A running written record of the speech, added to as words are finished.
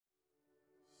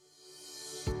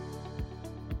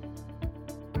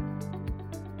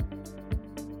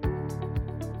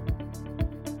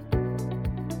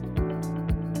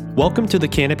Welcome to the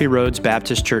Canopy Roads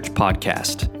Baptist Church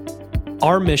podcast.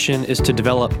 Our mission is to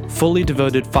develop fully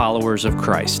devoted followers of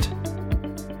Christ.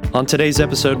 On today's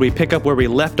episode, we pick up where we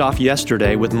left off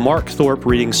yesterday with Mark Thorpe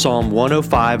reading Psalm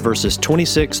 105, verses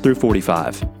 26 through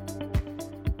 45.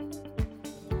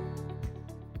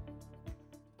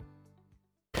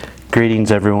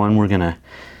 Greetings, everyone. We're going to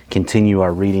continue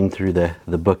our reading through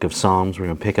the book of Psalms. We're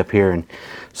going to pick up here in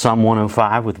Psalm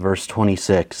 105 with verse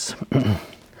 26.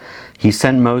 He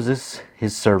sent Moses,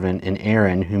 his servant, and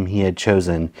Aaron, whom he had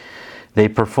chosen. They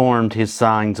performed his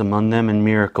signs among them and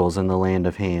miracles in the land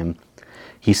of Ham.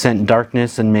 He sent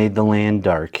darkness and made the land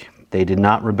dark. They did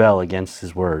not rebel against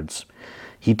his words.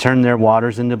 He turned their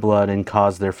waters into blood and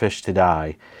caused their fish to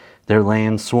die. Their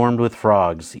land swarmed with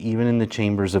frogs, even in the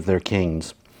chambers of their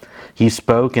kings. He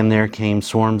spoke, and there came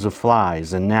swarms of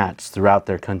flies and gnats throughout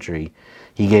their country.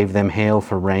 He gave them hail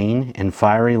for rain, and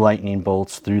fiery lightning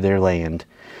bolts through their land.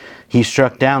 He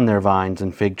struck down their vines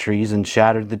and fig trees and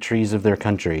shattered the trees of their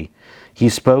country. He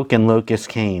spoke, and locusts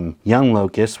came, young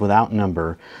locusts without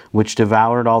number, which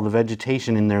devoured all the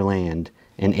vegetation in their land,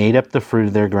 and ate up the fruit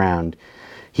of their ground.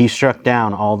 He struck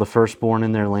down all the firstborn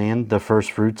in their land, the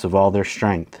firstfruits of all their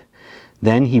strength.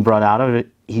 Then he brought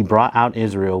out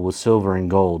Israel with silver and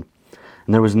gold,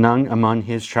 and there was none among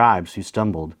his tribes who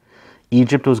stumbled.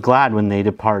 Egypt was glad when they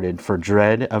departed, for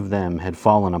dread of them had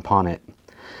fallen upon it.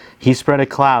 He spread a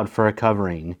cloud for a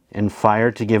covering, and fire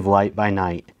to give light by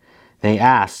night. They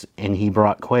asked, and he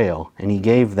brought quail, and he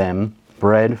gave them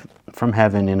bread from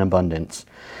heaven in abundance.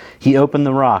 He opened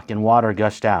the rock, and water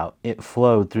gushed out. It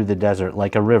flowed through the desert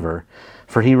like a river,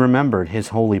 for he remembered his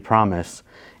holy promise,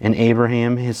 and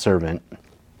Abraham his servant.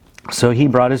 So he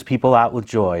brought his people out with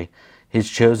joy, his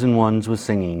chosen ones with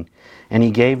singing. And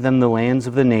he gave them the lands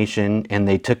of the nation, and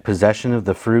they took possession of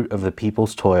the fruit of the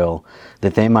people's toil,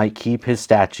 that they might keep his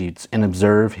statutes and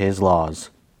observe his laws.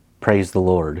 Praise the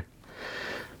Lord.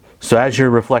 So as you're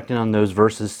reflecting on those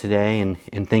verses today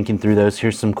and thinking through those,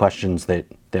 here's some questions that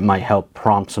might help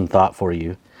prompt some thought for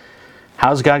you.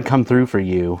 How's God come through for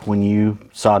you when you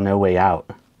saw no way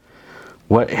out?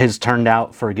 What has turned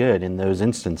out for good in those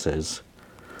instances?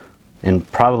 And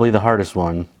probably the hardest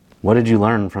one, what did you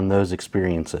learn from those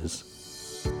experiences?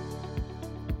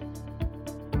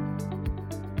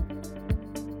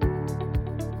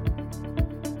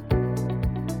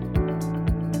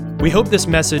 We hope this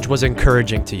message was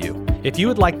encouraging to you. If you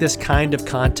would like this kind of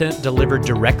content delivered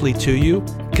directly to you,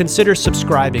 consider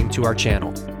subscribing to our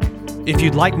channel. If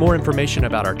you'd like more information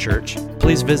about our church,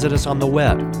 please visit us on the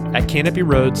web at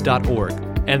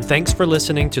canopyroads.org. And thanks for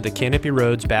listening to the Canopy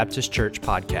Roads Baptist Church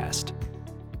podcast.